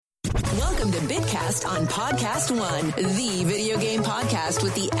Welcome to Bitcast on Podcast One, the video game podcast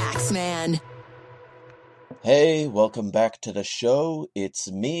with the Axeman. Hey, welcome back to the show.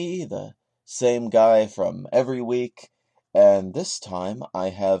 It's me, the same guy from every week, and this time I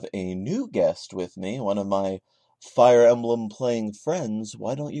have a new guest with me, one of my Fire Emblem playing friends.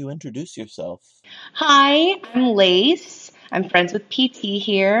 Why don't you introduce yourself? Hi, I'm Lace. I'm friends with PT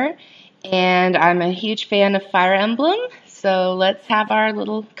here, and I'm a huge fan of Fire Emblem, so let's have our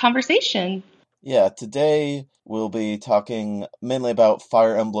little conversation. Yeah, today we'll be talking mainly about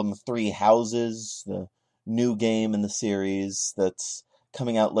Fire Emblem Three Houses, the new game in the series that's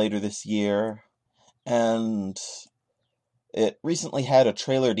coming out later this year. And it recently had a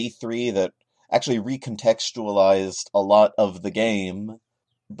trailer at E3 that actually recontextualized a lot of the game.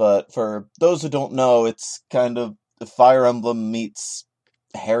 But for those who don't know, it's kind of Fire Emblem meets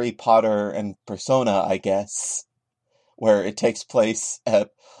Harry Potter and Persona, I guess, where it takes place at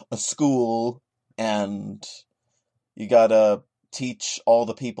a school and you gotta teach all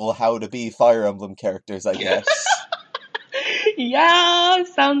the people how to be Fire Emblem characters, I guess. Yeah,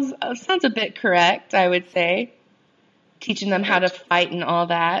 sounds a bit correct, I would say. Teaching them how to fight and all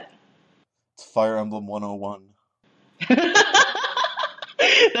that. It's Fire Emblem 101.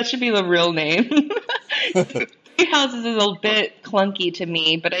 That should be the real name. Three Houses is a bit clunky to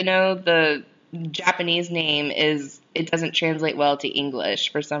me, but I know the Japanese name it doesn't translate well to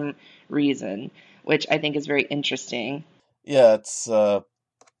English for some reason, which I think is very interesting. Yeah, it's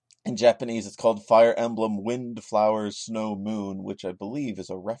in Japanese it's called Fire Emblem Wind, Flowers, Snow, Moon, which I believe is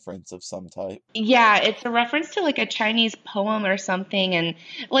a reference of some type. Yeah, it's a reference to like a Chinese poem or something, and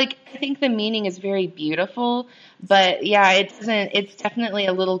like I think the meaning is very beautiful, but yeah, it's definitely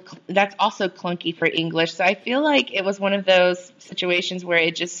that's also clunky for English. So I feel like it was one of those situations where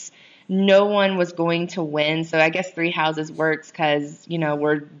no one was going to win. So I guess Three Houses works because,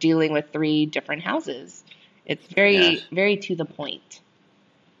 we're dealing with three different houses. It's very to the point.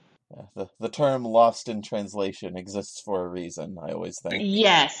 Yeah, the term lost in translation exists for a reason, I always think.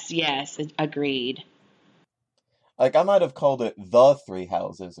 Yes, agreed. Like, I might have called it The Three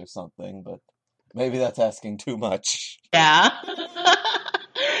Houses or something, but maybe that's asking too much. Yeah.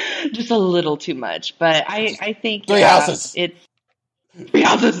 Just a little too much. But I think Three houses! It's Three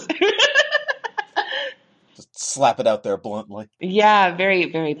Houses! Just slap it out there bluntly. Yeah, very,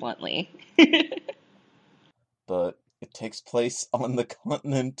 very bluntly. But it takes place on the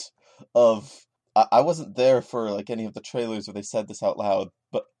continent of... I wasn't there for like any of the trailers where they said this out loud,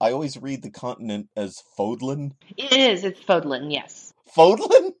 but I always read the continent as Fodlan. It is. It's Fodlan, yes.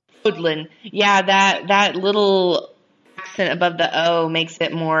 Fodlan? Fodlan. Yeah, that little accent above the O makes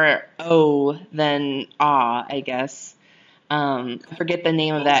it more O than ah, I guess. I forget the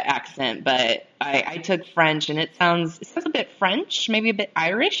name of that accent, but I took French, and it sounds a bit French, maybe a bit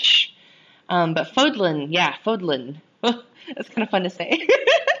Irish. But Fodlan, yeah, Fodlan. That's kind of fun to say.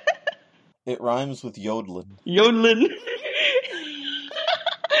 It rhymes with yodeling. Yodeling.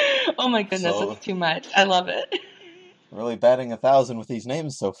 Oh my goodness, that's too much. I love it. Really batting 1,000 with these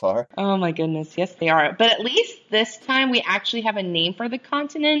names so far. Oh my goodness, yes they are. But at least this time we actually have a name for the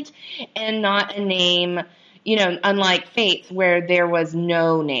continent and not a name, unlike Fates where there was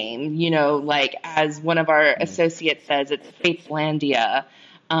no name, like as one of our associates says, it's Fateslandia.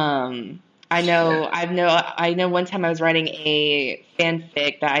 I know one time I was writing a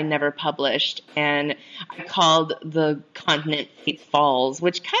fanfic that I never published, and I called the continent Fates Falls,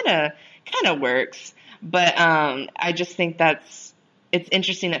 which kind of works. But I just think it's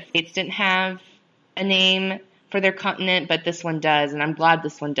interesting that Fates didn't have a name for their continent, but this one does, and I'm glad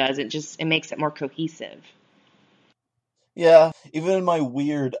this one does. It makes it more cohesive. Yeah, even in my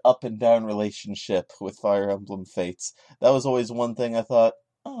weird up and down relationship with Fire Emblem Fates, that was always one thing I thought,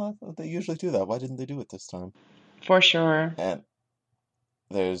 I thought they usually do that. Why didn't they do it this time? For sure. And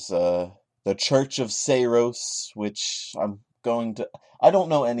there's the Church of Seiros, which I don't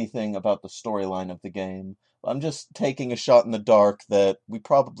know anything about the storyline of the game. I'm just taking a shot in the dark that we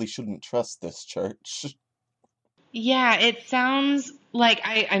probably shouldn't trust this church. Yeah, it sounds like,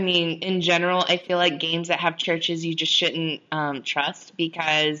 I mean, in general, I feel like games that have churches you just shouldn't trust,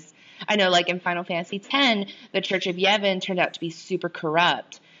 because I know, like in Final Fantasy X, the Church of Yevon turned out to be super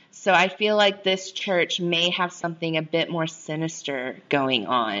corrupt. So I feel like this church may have something a bit more sinister going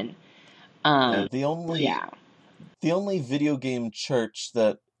on. The only video game church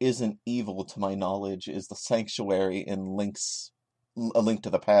that isn't evil, to my knowledge, is the Sanctuary in A Link to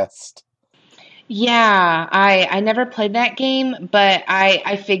the Past. Yeah, I never played that game, but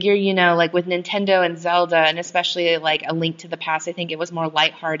I figure, like with Nintendo and Zelda, and especially like A Link to the Past, I think it was more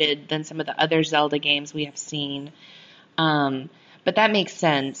lighthearted than some of the other Zelda games we have seen. But that makes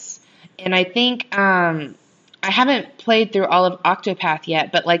sense. And I think I haven't played through all of Octopath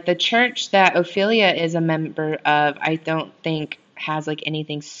yet, but like the church that Ophelia is a member of, I don't think has like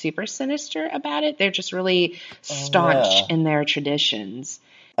anything super sinister about it. They're just really Oh, staunch yeah. in their traditions.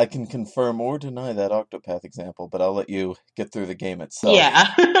 I can confirm or deny that Octopath example, but I'll let you get through the game itself.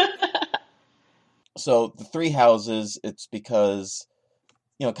 Yeah. So, the three houses, it's because,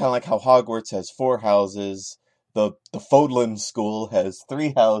 kind of like how Hogwarts has four houses, the Fodlan School has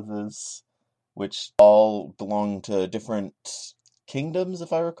three houses, which all belong to different kingdoms,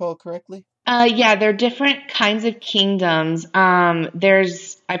 if I recall correctly. Yeah, they're different kinds of kingdoms. I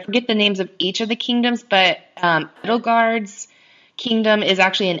forget the names of each of the kingdoms, but Edelgard's kingdom is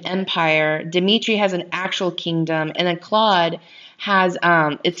actually an empire. Dimitri has an actual kingdom, and then Claude has,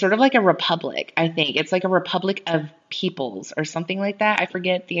 it's sort of like a republic, I think. It's like a republic of peoples or something like that. I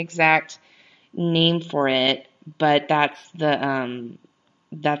forget the exact name for it, but that's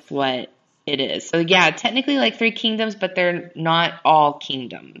what it is. So yeah, technically like three kingdoms, but they're not all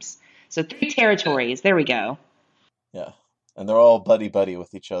kingdoms. So three territories. There we go. Yeah. And they're all buddy-buddy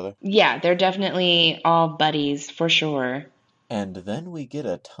with each other. Yeah, they're definitely all buddies for sure. And then we get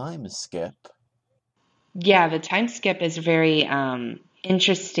a time skip. Yeah, the time skip is very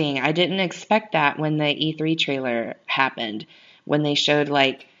interesting. I didn't expect that when the E3 trailer happened, when they showed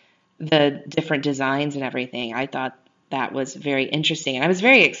like the different designs and everything. I thought that was very interesting. And I was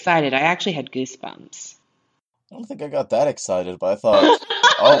very excited. I actually had goosebumps. I don't think I got that excited, but I thought,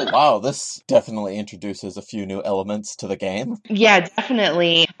 oh wow, this definitely introduces a few new elements to the game. Yeah,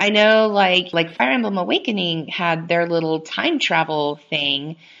 definitely. I know like Fire Emblem Awakening had their little time travel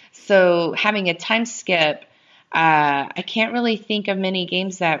thing. So having a time skip, I can't really think of many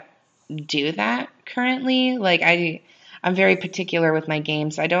games that do that currently. I'm very particular with my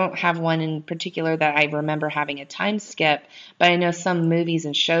games. I don't have one in particular that I remember having a time skip, but I know some movies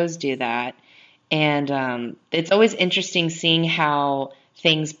and shows do that. And it's always interesting seeing how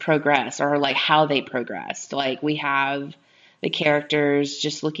things progress or like how they progressed. Like we have the characters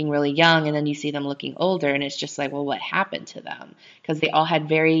just looking really young and then you see them looking older and it's just like, well, what happened to them? Because they all had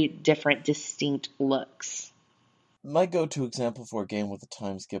very different, distinct looks. My go-to example for a game with a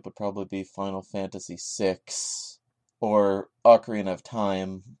time skip would probably be Final Fantasy VI or Ocarina of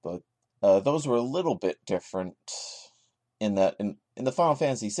Time, but those were a little bit different in that in the Final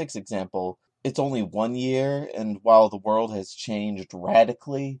Fantasy VI example, it's only 1 year, and while the world has changed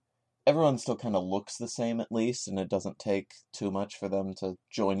radically, everyone still kind of looks the same at least, and it doesn't take too much for them to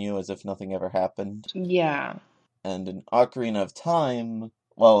join you as if nothing ever happened. Yeah. And in Ocarina of Time,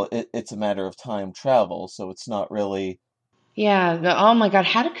 well, it's a matter of time travel, so it's not really. Yeah. Oh my God.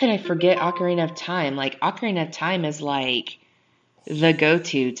 Could I forget Ocarina of Time? Like, Ocarina of Time is like the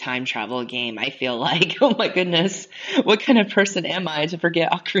go-to time travel game, I feel like. Oh my goodness. What kind of person am I to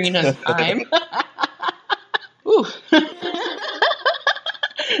forget Ocarina of Time? Ooh.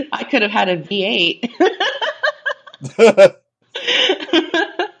 I could have had a V8.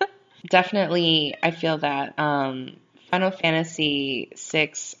 Definitely, I feel that. Final Fantasy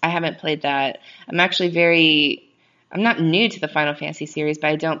VI, I haven't played that. I'm not new to the Final Fantasy series, but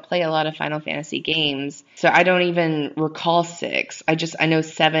I don't play a lot of Final Fantasy games. So I don't even recall 6. I know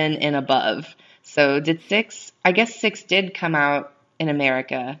 7 and above. So did 6, I guess 6 did come out in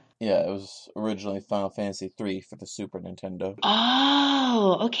America. Yeah, it was originally Final Fantasy III for the Super Nintendo.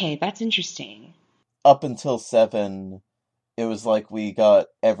 Oh, okay, that's interesting. Up until 7, it was like we got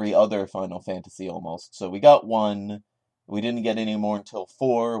every other Final Fantasy almost. So we got 1, we didn't get any more until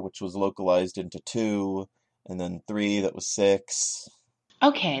 4, which was localized into 2, and then 3, that was 6.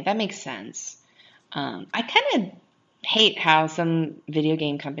 Okay, that makes sense. I kind of hate how some video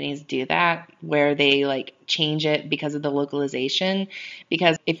game companies do that, where they like change it because of the localization.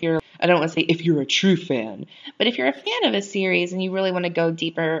 Because I don't want to say if you're a true fan, but if you're a fan of a series and you really want to go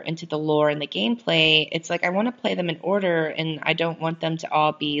deeper into the lore and the gameplay, it's like I want to play them in order, and I don't want them to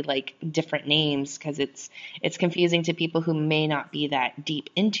all be like different names because it's confusing to people who may not be that deep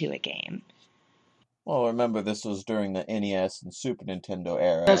into a game. Well, remember, this was during the NES and Super Nintendo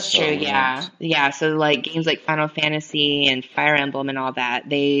era. That's true, so yeah. Yeah, so like games like Final Fantasy and Fire Emblem and all that,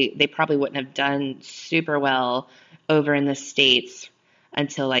 they probably wouldn't have done super well over in the States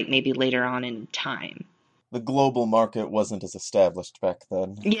until like maybe later on in time. The global market wasn't as established back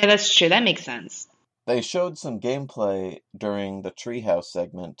then. Yeah, that's true. That makes sense. They showed some gameplay during the Treehouse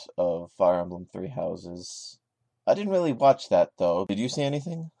segment of Fire Emblem Three Houses. I didn't really watch that, though. Did you see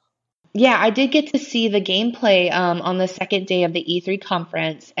anything? Yeah, I did get to see the gameplay on the second day of the E3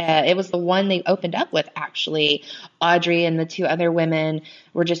 conference. It was the one they opened up with, actually. Audrey and the two other women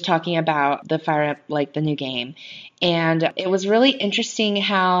were just talking about the like the new game. And it was really interesting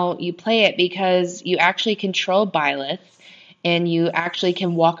how you play it because you actually control Byleth and you actually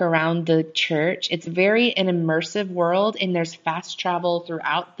can walk around the church. It's very an immersive world and there's fast travel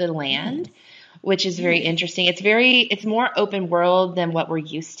throughout the land, which is very interesting. It's more open world than what we're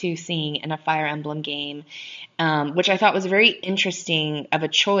used to seeing in a Fire Emblem game, which I thought was very interesting of a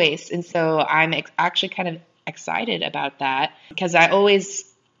choice. And so I'm actually kind of excited about that because I always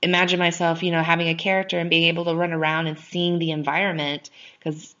imagine myself, having a character and being able to run around and seeing the environment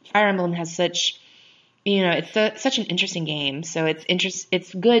because Fire Emblem has such, such an interesting game. So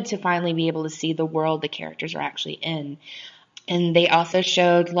it's good to finally be able to see the world the characters are actually in. And they also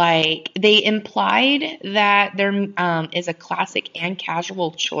showed they implied that there is a classic and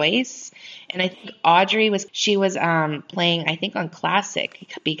casual choice. And I think Audrey was playing, I think, on classic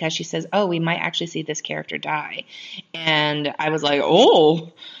because she says, "Oh, we might actually see this character die." And I was like, "Oh,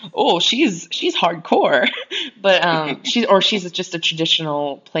 she's hardcore," but she's just a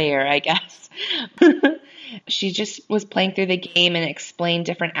traditional player, I guess. She just was playing through the game and explained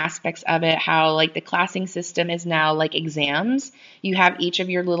different aspects of it, how the classing system is now like exams. You have each of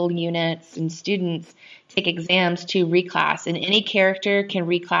your little units and students take exams to reclass, and any character can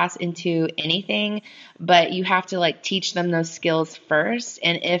reclass into anything, but you have to teach them those skills first.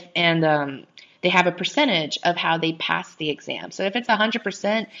 And they have a percentage of how they pass the exam. So if it's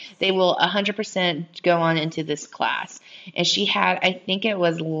 100%, they will 100% go on into this class. And she had, I think it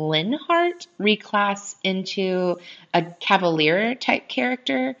was Linhardt, reclass into a Cavalier type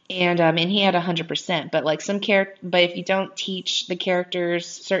character, and he had 100%. But but if you don't teach the characters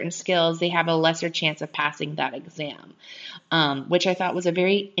certain skills, they have a lesser chance of passing that exam, which I thought was a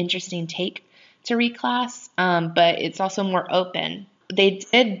very interesting take to reclass. But it's also more open. They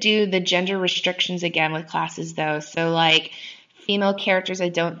did do the gender restrictions again with classes, though. So, female characters I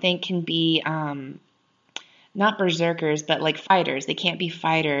don't think can be, not berserkers, but fighters. They can't be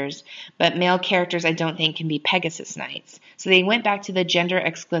fighters. But male characters I don't think can be Pegasus Knights. So they went back to the gender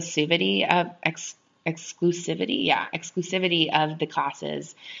exclusivity of the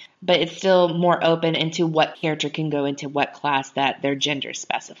classes. But it's still more open into what character can go into what class that their gender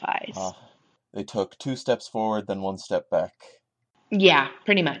specifies. They took 2 steps forward, then 1 step back. Yeah,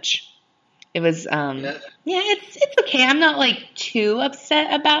 pretty much. It was, it's okay. I'm not too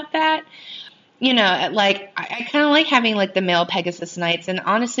upset about that. I kind of like having the male Pegasus Knights, and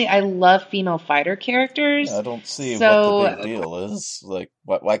honestly, I love female fighter characters. I don't see what the big deal is.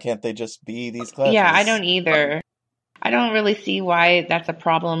 Why can't they just be these classes? Yeah, I don't either. I don't really see why that's a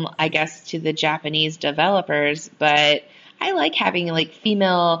problem, I guess, to the Japanese developers, but I like having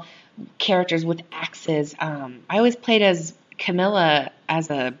female characters with axes. I always played as Camilla as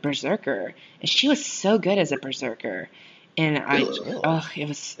a berserker, and she was so good as a berserker. And it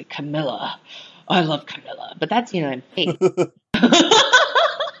was Camilla. I love Camilla, but that's in Fate. But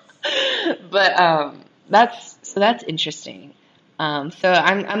that's interesting. So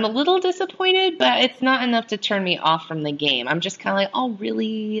I'm a little disappointed, but it's not enough to turn me off from the game. I'm just kind of oh,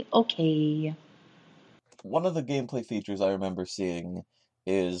 really? Okay. One of the gameplay features I remember seeing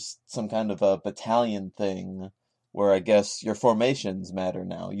is some kind of a battalion thing where I guess your formations matter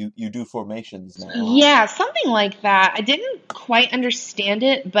now. You do formations now. Yeah, something like that. I didn't quite understand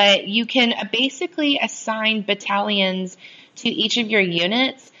it, but you can basically assign battalions to each of your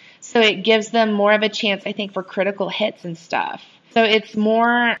units, so it gives them more of a chance, I think, for critical hits and stuff. So it's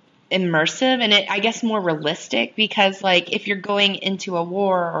more immersive and I guess more realistic because if you're going into a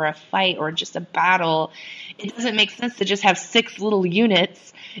war or a fight or just a battle, it doesn't make sense to just have 6 little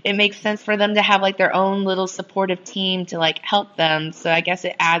units. It makes sense for them to have their own little supportive team to help them. So I guess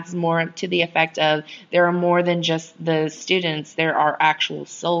it adds more to the effect of there are more than just the students. There are actual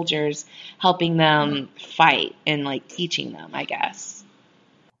soldiers helping them fight and teaching them, I guess.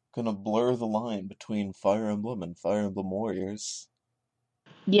 Gonna blur the line between Fire Emblem and Fire Emblem Warriors.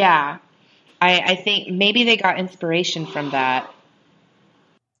 Yeah, I think maybe they got inspiration from that.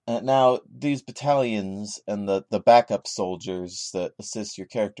 Now, these battalions and the backup soldiers that assist your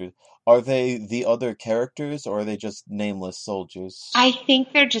character, are they the other characters or are they just nameless soldiers? I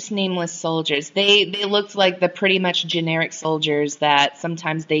think they're just nameless soldiers. They looked like the pretty much generic soldiers that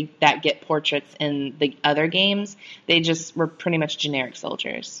sometimes that get portraits in the other games. They just were pretty much generic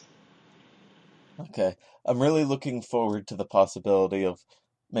soldiers. Okay. I'm really looking forward to the possibility of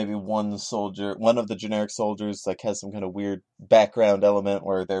maybe one of the generic soldiers, like has some kind of weird background element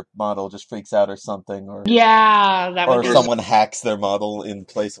where their model just freaks out or something, Yeah, that would or be someone hacks their model in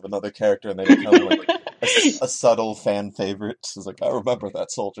place of another character and they become like a subtle fan favorite. It's like, I remember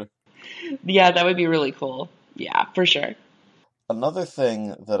that soldier. yeah, that would be really cool. Yeah, for sure. Another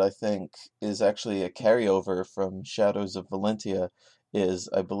thing that I think is actually a carryover from Shadows of Valentia is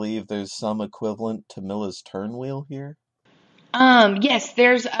I believe there's some equivalent to Milla's turn wheel here. Yes,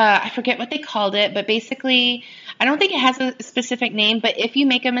 there's I forget what they called it, but basically, I don't think it has a specific name, but if you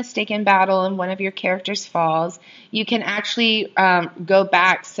make a mistake in battle and one of your characters falls, you can actually go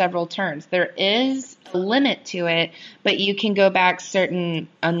back several turns. There is a limit to it, but you can go back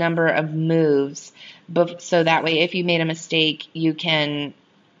a number of moves, so that way if you made a mistake, you can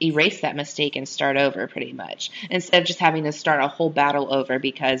erase that mistake and start over pretty much, instead of just having to start a whole battle over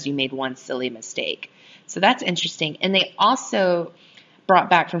because you made one silly mistake. So that's interesting. And they also brought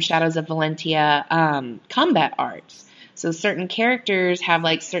back from Shadows of Valentia combat arts. So certain characters have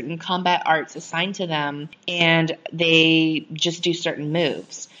like certain combat arts assigned to them, and they just do certain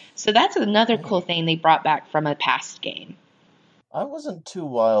moves. So that's another cool thing they brought back from a past game. I wasn't too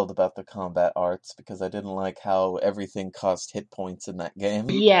wild about the combat arts because I didn't like how everything cost hit points in that game.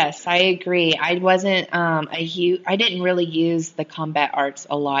 Yes, I agree. I wasn't I didn't really use the combat arts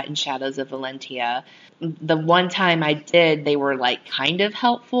a lot in Shadows of Valentia. The one time I did, they were like kind of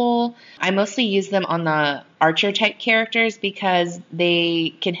helpful. I mostly use them on the archer type characters because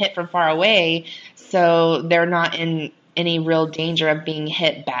they can hit from far away, so they're not in any real danger of being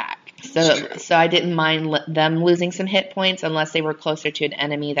hit back. So I didn't mind them losing some hit points unless they were closer to an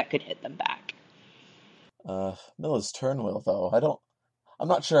enemy that could hit them back. Milla's turn wheel though, I'm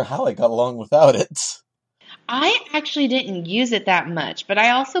not sure how I got along without it. I actually didn't use it that much, but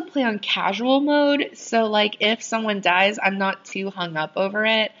I also play on casual mode, so like if someone dies, I'm not too hung up over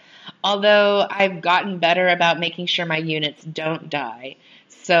it. Although I've gotten better about making sure my units don't die.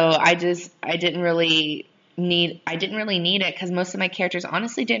 So I didn't really need it because most of my characters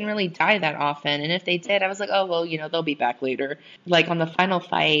honestly didn't really die that often, and if they did, I was like, oh well, they'll be back later. Like on the final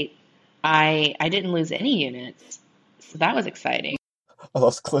fight, I didn't lose any units, so that was exciting. I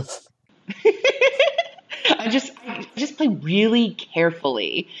lost Cliff. I just play really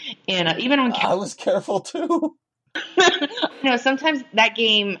carefully, and even on. I was careful too. Sometimes that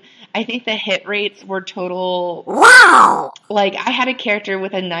game, I think the hit rates were total. Wow! Like I had a character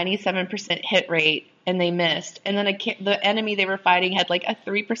with a 97% hit rate, and they missed, and then the enemy they were fighting had like a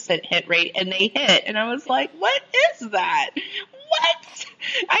 3% hit rate, and they hit, and I was like, "What is that? What?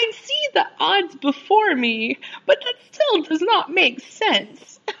 I see the odds before me, but that still does not make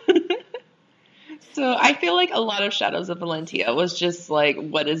sense." So I feel like a lot of Shadows of Valentia was just like,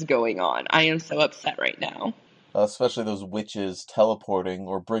 what is going on? I am so upset right now. Especially those witches teleporting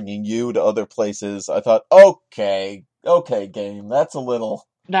or bringing you to other places. I thought, okay, game, that's a little...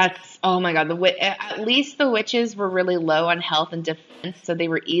 Oh my god, at least the witches were really low on health and defense, so they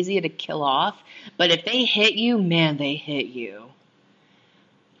were easy to kill off. But if they hit you, man, they hit you.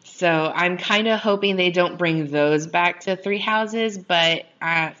 So I'm kind of hoping they don't bring those back to Three Houses, but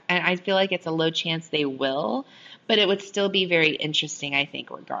I feel like it's a low chance they will. But it would still be very interesting, I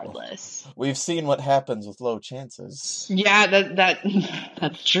think, regardless. We've seen what happens with low chances. Yeah,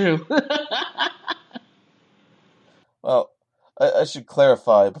 that's true. Well, I should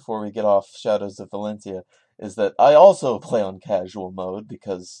clarify before we get off Shadows of Valentia, is that I also play on casual mode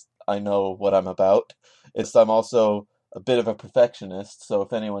because I know what I'm about. I'm also a bit of a perfectionist, so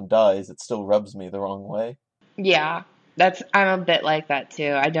if anyone dies, it still rubs me the wrong way. Yeah, I'm a bit like that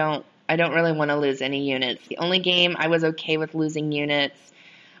too. I don't really want to lose any units. The only game I was okay with losing units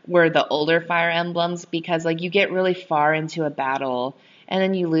were the older Fire Emblems because like you get really far into a battle and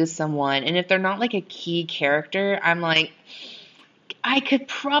then you lose someone, and if they're not like a key character, I'm like, I could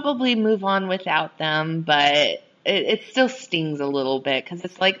probably move on without them, but it still stings a little bit because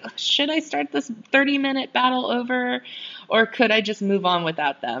it's like, should I start this 30-minute battle over, or could I just move on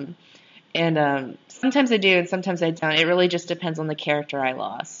without them? And sometimes I do, and sometimes I don't. It really just depends on the character I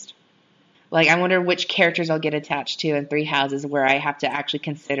lost. Like, I wonder which characters I'll get attached to in Three Houses where I have to actually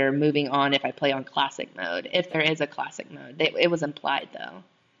consider moving on if I play on classic mode, if there is a classic mode. It was implied, though.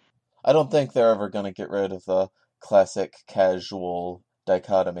 I don't think they're ever going to get rid of the classic casual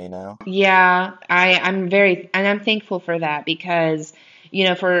dichotomy now. Yeah, I'm thankful for that because,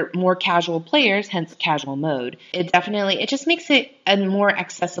 for more casual players, hence casual mode, it just makes it a more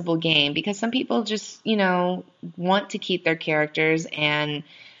accessible game because some people just, want to keep their characters and,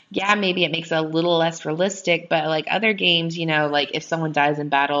 yeah, maybe it makes it a little less realistic, but like other games, like if someone dies in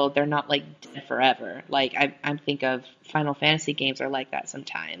battle, they're not like dead forever. Like I think of Final Fantasy games are like that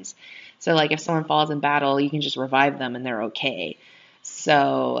sometimes. So like if someone falls in battle, you can just revive them and they're okay.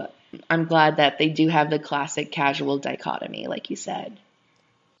 So I'm glad that they do have the classic casual dichotomy, like you said.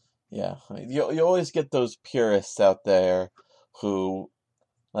 Yeah, you always get those purists out there who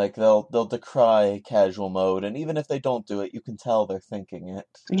like they'll decry casual mode, and even if they don't do it, you can tell they're thinking it.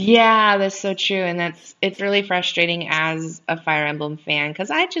 Yeah, that's so true, and it's really frustrating as a Fire Emblem fan because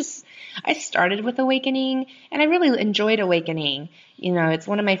I started with Awakening and I really enjoyed Awakening. It's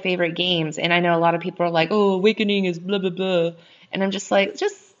one of my favorite games, and I know a lot of people are like, "Oh, Awakening is blah blah blah," and I'm just like,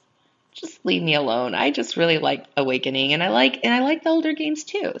 just leave me alone. I just really like Awakening, and I like the older games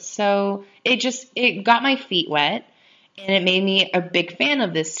too. So it got my feet wet, and it made me a big fan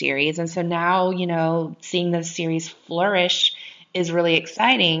of this series. And so now, seeing the series flourish is really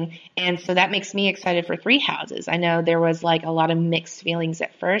exciting. And so that makes me excited for Three Houses. I know there was like a lot of mixed feelings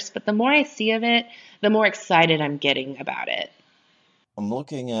at first, but the more I see of it, the more excited I'm getting about it. I'm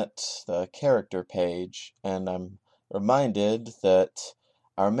looking at the character page, and I'm reminded that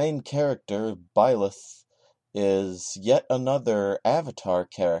our main character, Byleth, is yet another Avatar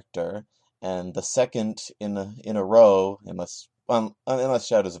character, and the second in a row, unless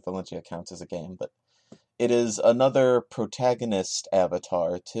Shadows of Valentia counts as a game, but it is another protagonist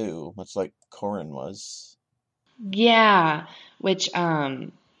Avatar too, much like Corrin was. Yeah, which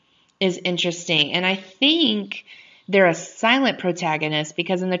is interesting. And I think they're a silent protagonist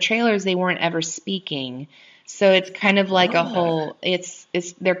because in the trailers they weren't ever speaking. So it's kind of like a Oh. whole it's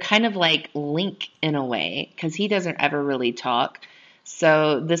they're kind of like Link in a way because he doesn't ever really talk.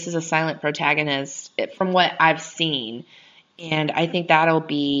 So this is a silent protagonist from what I've seen. And I think that'll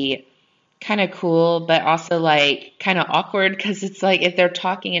be kind of cool, but also like kind of awkward because it's like if they're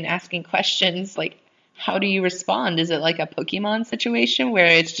talking and asking questions, like how do you respond? Is it like a Pokemon situation where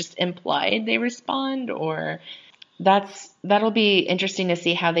it's just implied they respond, or that'll be interesting to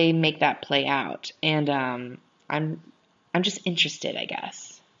see how they make that play out. And I'm I'm just interested, I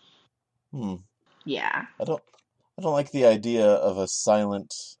guess. Hmm. Yeah. I don't I don't like the idea of a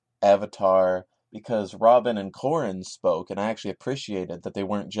silent avatar because Robin and Corrin spoke, and I actually appreciated that they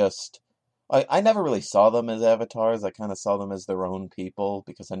weren't just. I never really saw them as avatars. I kind of saw them as their own people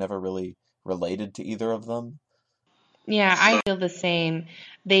because I never really related to either of them. Yeah, I feel the same.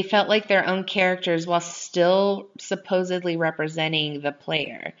 They felt like their own characters while still supposedly representing the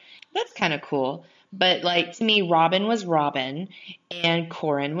player. That's kind of cool. But like to me, Robin was Robin and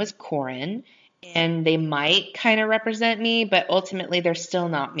Corin was Corin. And they might kind of represent me, but ultimately they're still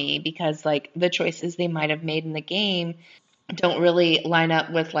not me because like the choices they might have made in the game don't really line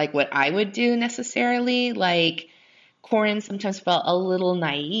up with like what I would do necessarily. Like Corin sometimes felt a little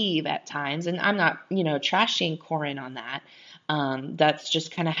naive at times, and I'm not, trashing Corin on that. That's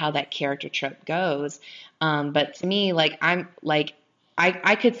just kind of how that character trope goes. But to me, like I'm like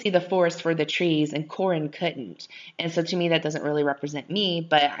I could see the forest for the trees, and Corin couldn't, and so to me that doesn't really represent me.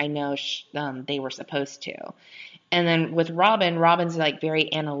 But I know they were supposed to. And then with Robin, Robin's like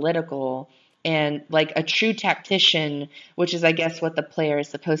very analytical and like a true tactician, which is, I guess, what the player is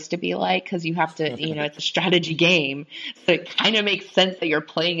supposed to be like because you have to, it's a strategy game. So it kind of makes sense that you're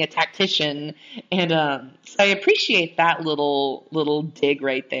playing a tactician. And so I appreciate that little dig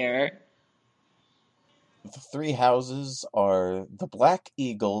right there. The three houses are the Black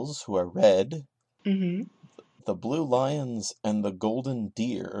Eagles, who are red, Hmm. the Blue Lions, and the Golden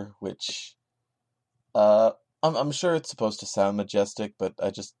Deer, which uh I'm sure it's supposed to sound majestic, but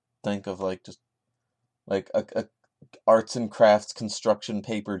I just think of like just like a arts and crafts construction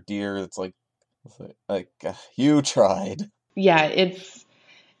paper deer. It's like you tried. Yeah, it's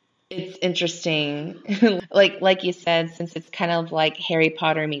interesting. Like you said, since it's kind of like Harry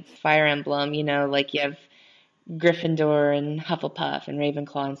Potter meets Fire Emblem, like you have Gryffindor and Hufflepuff and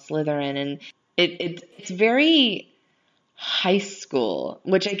Ravenclaw and Slytherin, and it's very high school,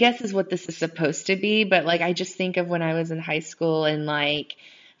 which I guess is what this is supposed to be. But like, I just think of when I was in high school and like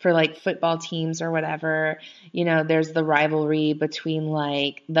for like football teams or whatever, there's the rivalry between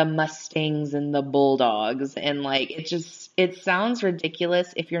like the Mustangs and the Bulldogs. And like, it sounds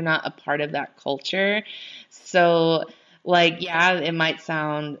ridiculous if you're not a part of that culture. So like, yeah, it might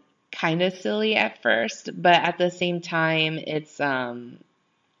sound kind of silly at first, but at the same time, it's still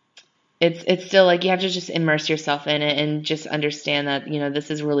like you have to just immerse yourself in it and just understand that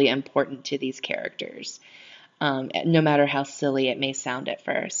this is really important to these characters, no matter how silly it may sound at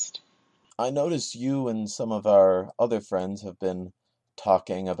first. I noticed you and some of our other friends have been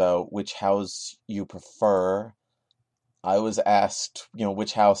talking about which house you prefer. I was asked,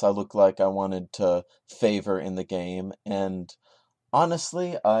 which house I looked like I wanted to favor in the game, and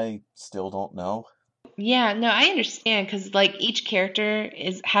honestly, I still don't know. Yeah, no, I understand because like each character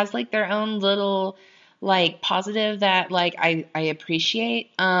has like their own little like positive that like I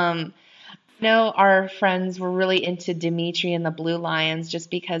appreciate. No, our friends were really into Dimitri and the Blue Lions just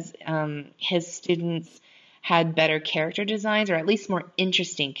because his students had better character designs, or at least more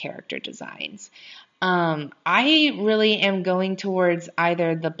interesting character designs. I really am going towards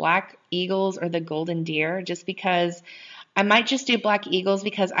either the Black Eagles or the Golden Deer, just because I might just do Black Eagles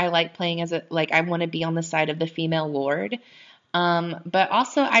because I like playing as like I want to be on the side of the female lord. But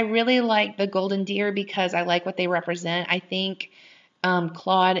also I really like the Golden Deer because I like what they represent. I think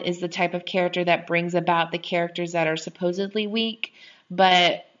Claude is the type of character that brings about the characters that are supposedly weak,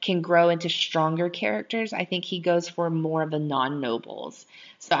 but can grow into stronger characters. I think he goes for more of the non-nobles.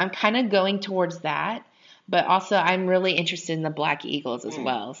 So I'm kind of going towards that, but also I'm really interested in the Black Eagles as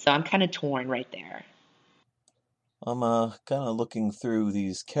well. So I'm kind of torn right there. I'm kind of looking through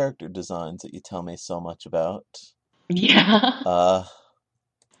these character designs that you tell me so much about. Yeah.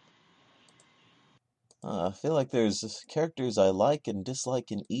 I feel like there's characters I like and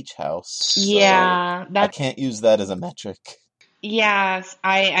dislike in each house, so Yeah, I can't use that as a metric. yes,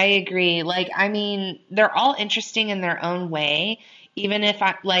 I agree. Like, I mean, they're all interesting in their own way, even if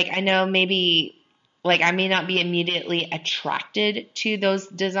I know maybe like I may not be immediately attracted to those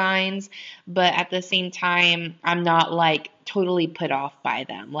designs, but at the same time, I'm not like totally put off by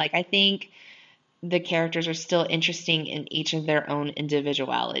them. Like, I think the characters are still interesting in each of their own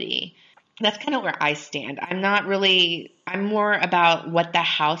individuality. That's kind of where I stand. I'm more about what the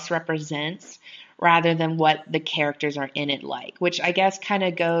house represents rather than what the characters are in it like, which I guess kind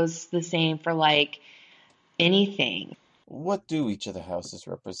of goes the same for like anything. What do each of the houses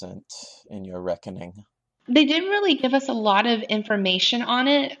represent in your reckoning? They didn't really give us a lot of information on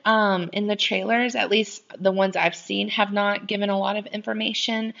it in the trailers. At least the ones I've seen have not given a lot of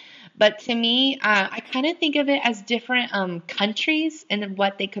information. But to me, I kind of think of it as different countries and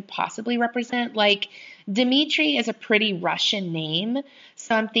what they could possibly represent. Like Dmitri is a pretty Russian name,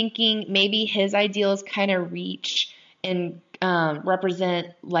 so I'm thinking maybe his ideals kind of reach and represent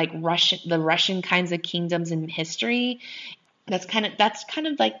like the Russian kinds of kingdoms in history. That's kind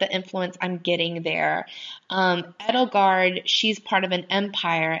of like the influence I'm getting there. Edelgard, she's part of an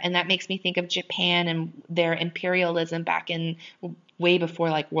empire, and that makes me think of Japan and their imperialism back in way before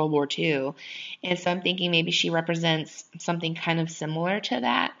like World War II. And so I'm thinking maybe she represents something kind of similar to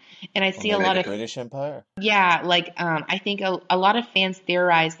that. And I Or see a maybe lot the of British Empire? yeah, like I think a lot of fans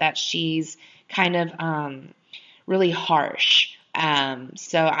theorize that she's kind of really harsh.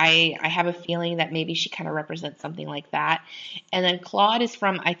 So I have a feeling that maybe she kind of represents something like that. And then Claude is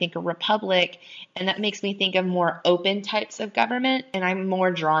from, I think, a republic, and that makes me think of more open types of government, and I'm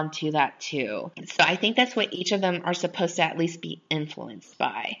more drawn to that too. So I think that's what each of them are supposed to at least be influenced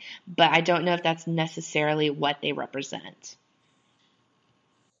by, but I don't know if that's necessarily what they represent.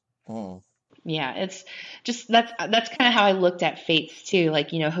 Hmm. Yeah, it's just that's kind of how I looked at Fates too. Like,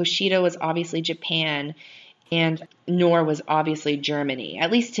 Hoshida was obviously Japan and Nor was obviously Germany.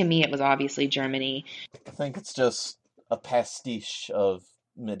 At least to me, it was obviously Germany. I think it's just a pastiche of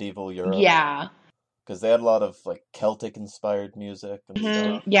medieval Europe, Yeah. because they had a lot of like Celtic inspired music and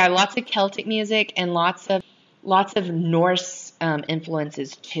stuff. Yeah, lots of Celtic music and lots of Norse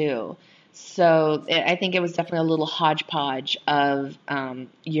influences too. So I think it was definitely a little hodgepodge of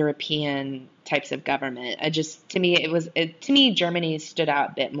European types of government. To me Germany stood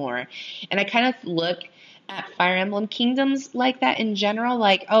out a bit more, and I kind of look at Fire Emblem kingdoms like that in general,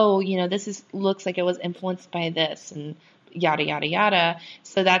 like, oh, looks like it was influenced by this and yada yada yada.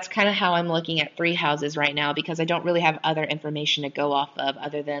 So that's kind of how I'm looking at Three Houses right now, because I don't really have other information to go off of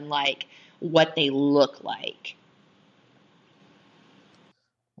other than like what they look like.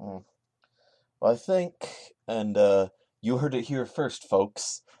 Hmm. Well, I think, and you heard it here first,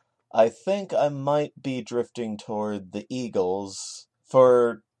 folks. I think I might be drifting toward the Eagles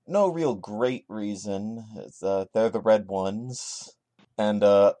for no real great reason. They're the red ones. And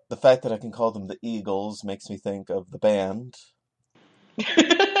the fact that I can call them the Eagles makes me think of the band.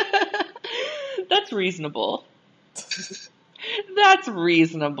 That's reasonable. That's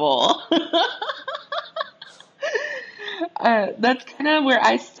reasonable. That's kind of where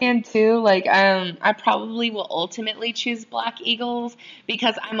I stand too. Like, I probably will ultimately choose Black Eagles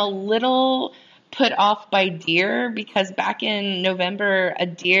because I'm a little put off by deer, because back in November a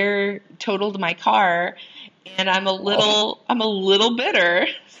deer totaled my car, and I'm a little bitter.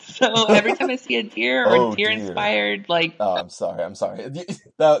 So every time I see a deer or Oh deer dear. inspired, like Oh, I'm sorry.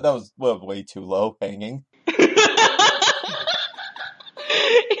 That was way too low hanging.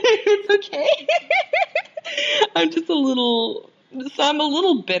 It's okay. I'm a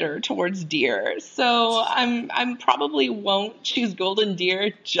little bitter towards deer. So I'm probably won't choose golden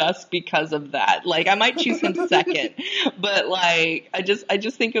deer just because of that. Like I might choose him second, but like I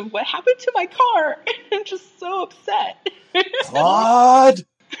just think of what happened to my car. I'm just so upset. Claude!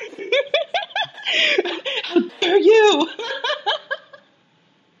 How dare you?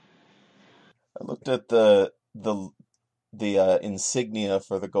 I looked at the insignia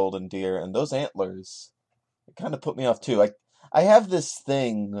for the golden deer, and those antlers, it kind of put me off too. I have this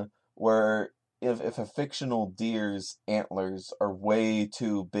thing where if a fictional deer's antlers are way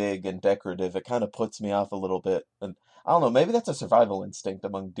too big and decorative, it kind of puts me off a little bit. And I don't know, maybe that's a survival instinct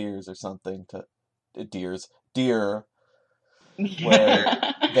among deers or something deer,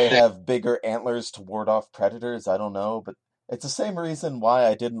 where they have bigger antlers to ward off predators. I don't know, but it's the same reason why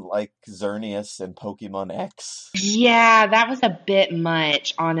I didn't like Xerneas in Pokemon X. Yeah, that was a bit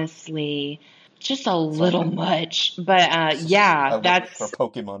much, honestly. Just a little much. But I yeah, went for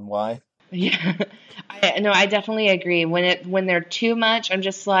Pokemon Y. yeah. I definitely agree. When they're too much, I'm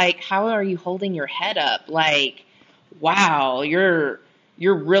just like, how are you holding your head up? Like, wow, you're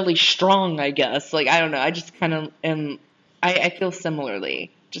really strong, I guess. Like, I don't know. I just kind of am. I feel similarly.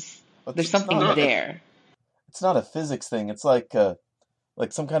 Just there's something there. It's not a physics thing. It's like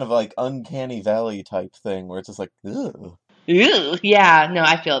some kind of like uncanny valley type thing where it's just like, ugh. Ew. Yeah, no,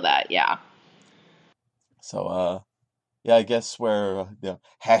 I feel that. Yeah. So yeah, I guess we're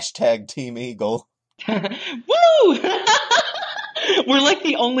hashtag Team Eagle. Woo! We're like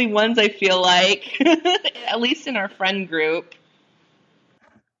the only ones, I feel like, at least in our friend group.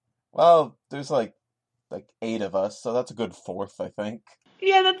 Well, there's like 8 of us, so that's a good fourth, I think.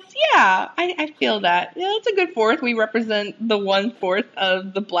 Yeah, I feel that. Yeah, that's a good fourth. We represent the 1/4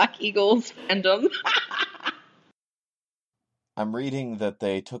 of the Black Eagles fandom. I'm reading that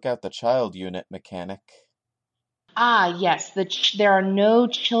they took out the child unit mechanic. Ah, yes, there are no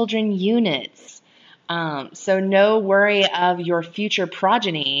children units. So no worry of your future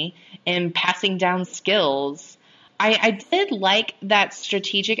progeny and passing down skills. I did like that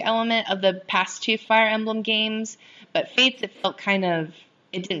strategic element of the past 2 Fire Emblem games, but Fates,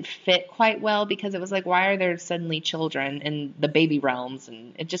 it didn't fit quite well because it was like, why are there suddenly children in the baby realms?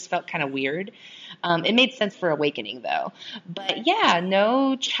 And it just felt kind of weird. It made sense for Awakening though. But yeah,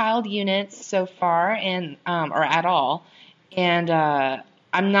 no child units so far or at all. And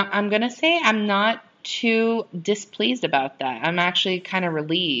I'm going to say I'm not too displeased about that. I'm actually kind of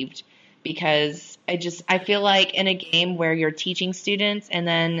relieved because I feel like in a game where you're teaching students and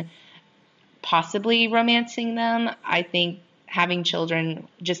then possibly romancing them, I think having children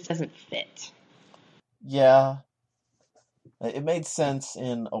just doesn't fit. Yeah, it made sense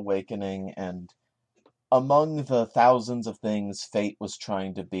in Awakening, and among the thousands of things Fate was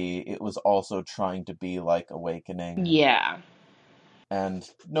trying to be, it was also trying to be like Awakening. Yeah. And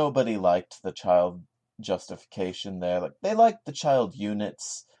nobody liked the child justification there. Like they liked the child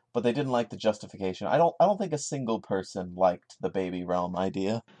units, but they didn't like the justification. I don't think a single person liked the baby realm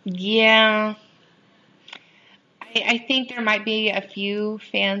idea. Yeah. I think there might be a few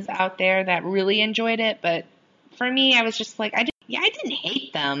fans out there that really enjoyed it, but for me, I was just like, I didn't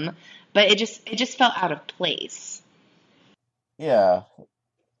hate them, but it just felt out of place. Yeah,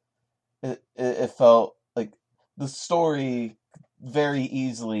 it felt like the story very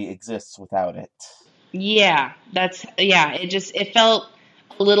easily exists without it. Yeah, it felt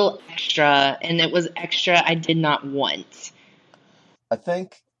a little extra, and it was extra I did not want. I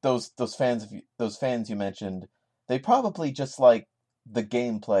think those fans you mentioned, they probably just like the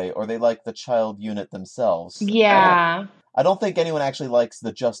gameplay, or they like the child unit themselves. Yeah. I don't think anyone actually likes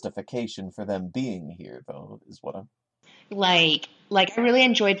the justification for them being here, though, is what I'm... Like I really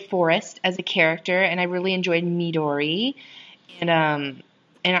enjoyed Forrest as a character, and I really enjoyed Midori, and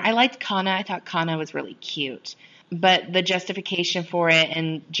I liked Kana. I thought Kana was really cute, but the justification for it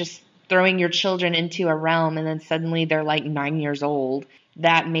and just throwing your children into a realm and then suddenly they're like 9 years old,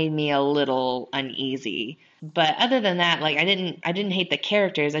 that made me a little uneasy. But other than that, like I didn't hate the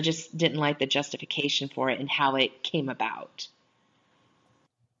characters. I just didn't like the justification for it and how it came about.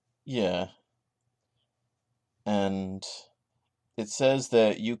 Yeah. And it says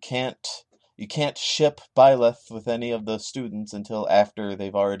that you can't ship Byleth with any of the students until after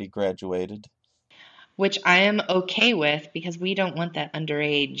they've already graduated. Which I am okay with because we don't want that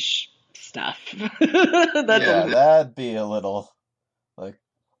underage stuff. That'd be a little like,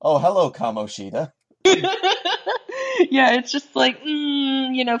 oh, hello, Kamoshida. Yeah, it's just like,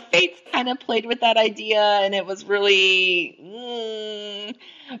 Fates kind of played with that idea, and it was really,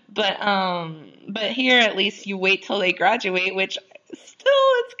 but here at least you wait till they graduate, which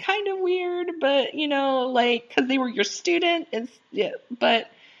it's kind of weird, but like, because they were your student, but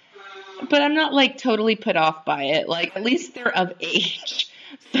I'm not like totally put off by it. Like, at least they're of age.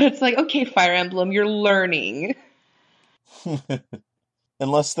 So it's like, okay, Fire Emblem, you're learning.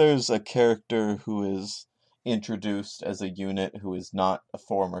 Unless there's a character who is introduced as a unit who is not a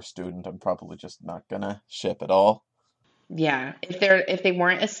former student, I'm probably just not gonna ship at all. Yeah, if they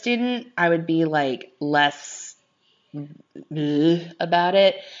weren't a student, I would be like less about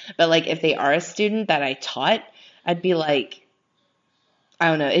it. But like if they are a student that I taught, I'd be like, I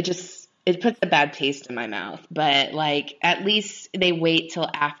don't know, it puts a bad taste in my mouth. But like at least they wait till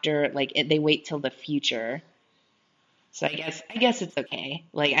after, like they wait till the future. So I guess it's okay.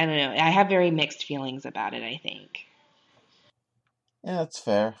 Like, I don't know. I have very mixed feelings about it, I think. Yeah, that's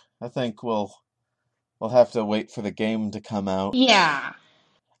fair. I think we'll have to wait for the game to come out. Yeah.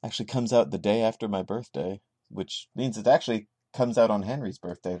 Actually comes out the day after my birthday, which means it actually comes out on Henry's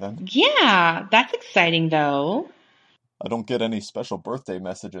birthday then. Yeah, that's exciting though. I don't get any special birthday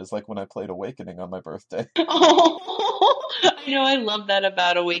messages like when I played Awakening on my birthday. Oh, I know. I love that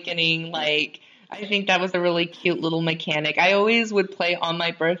about Awakening. Like, I think that was a really cute little mechanic. I always would play on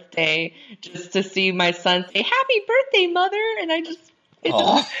my birthday just to see my son say, "Happy birthday, mother!" And I was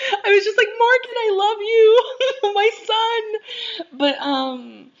just like, Morgan, I love you, my son. But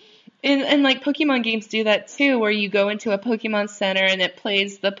and like Pokemon games do that too, where you go into a Pokemon Center and it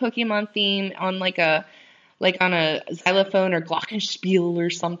plays the Pokemon theme on like on a xylophone or glockenspiel or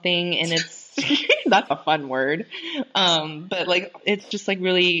something, and it's that's a fun word. But like it's just like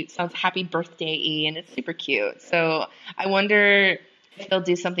really sounds happy birthday-y, and it's super cute. So I wonder if they'll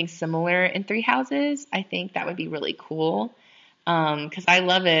do something similar in Three Houses. I think that would be really cool. Because I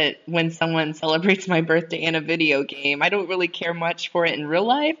love it when someone celebrates my birthday in a video game. I don't really care much for it in real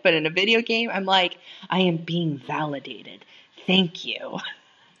life, but in a video game, I'm like, I am being validated. Thank you.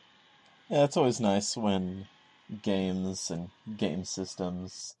 Yeah, it's always nice when games and game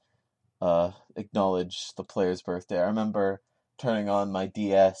systems acknowledge the player's birthday. I remember turning on my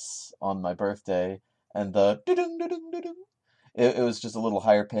DS on my birthday, and the doo-doo, doo-doo, doo-doo, it was just a little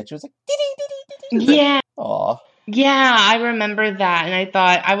higher pitch. It was like dee-dee-dee-dee-dee-dee. Yeah. Aw. Yeah, I remember that, and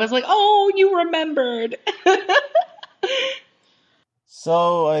I was like, oh, you remembered.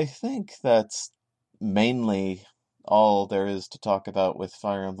 So I think that's mainly all there is to talk about with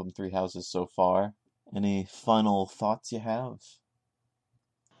Fire Emblem Three Houses so far. Any final thoughts you have?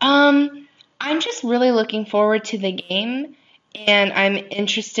 I'm just really looking forward to the game, and I'm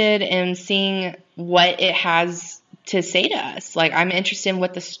interested in seeing what it has to say to us. Like, I'm interested in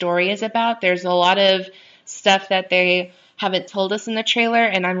what the story is about. There's a lot of stuff that they haven't told us in the trailer,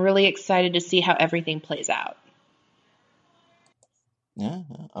 and I'm really excited to see how everything plays out. Yeah,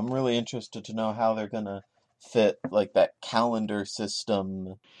 I'm really interested to know how they're gonna fit like that calendar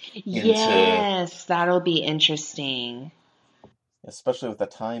system into, Yes, that'll be interesting. especially with the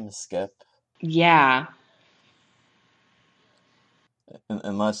time skip, Yeah.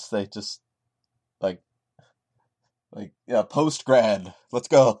 unless they just like yeah, post grad. Let's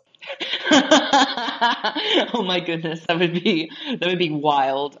go. Oh my goodness, that would be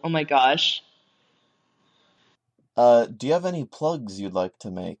wild. Oh my gosh. Do you have any plugs you'd like to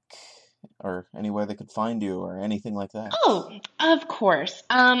make, or anywhere they could find you, or anything like that? Oh, of course.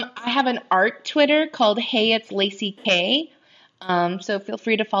 I have an art Twitter called Hey It's Lacey K. So feel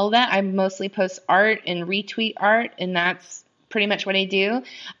free to follow that. I mostly post art and retweet art, and that's pretty much what I do.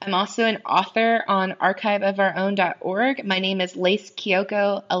 I'm also an author on archiveofourown.org. My name is Lace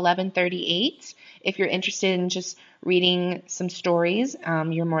Kyoko 1138. If you're interested in just reading some stories,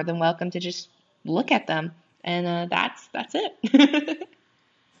 you're more than welcome to just look at them. And that's it.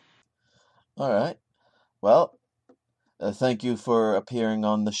 All right. Well, thank you for appearing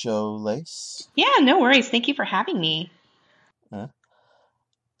on the show, Lace. Yeah, no worries. Thank you for having me.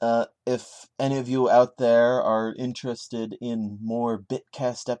 If any of you out there are interested in more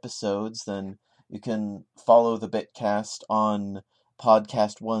Bitcast episodes, then you can follow the Bitcast on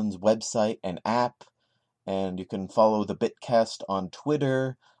Podcast One's website and app, and you can follow the Bitcast on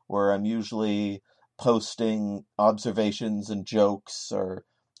Twitter, where I'm usually posting observations and jokes or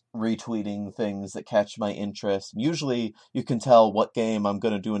retweeting things that catch my interest. Usually you can tell what game I'm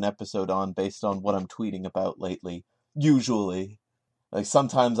going to do an episode on based on what I'm tweeting about lately. Usually. Like,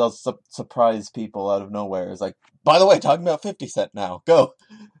 sometimes I'll surprise people out of nowhere. It's like, by the way, talking about 50 Cent now. Go!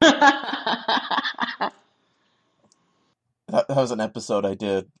 That was an episode I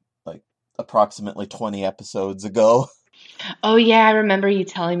did, like, approximately 20 episodes ago. Oh, yeah, I remember you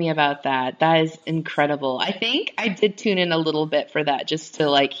telling me about that. That is incredible. I think I did tune in a little bit for that, just to,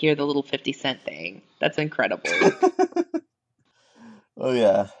 like, hear the little 50 Cent thing. That's incredible. Oh,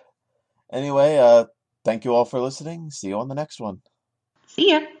 yeah. Anyway, thank you all for listening. See you on the next one. See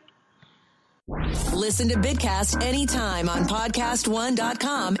ya. Listen to Bitcast anytime on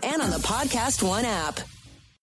podcastone.com and on the Podcast One app.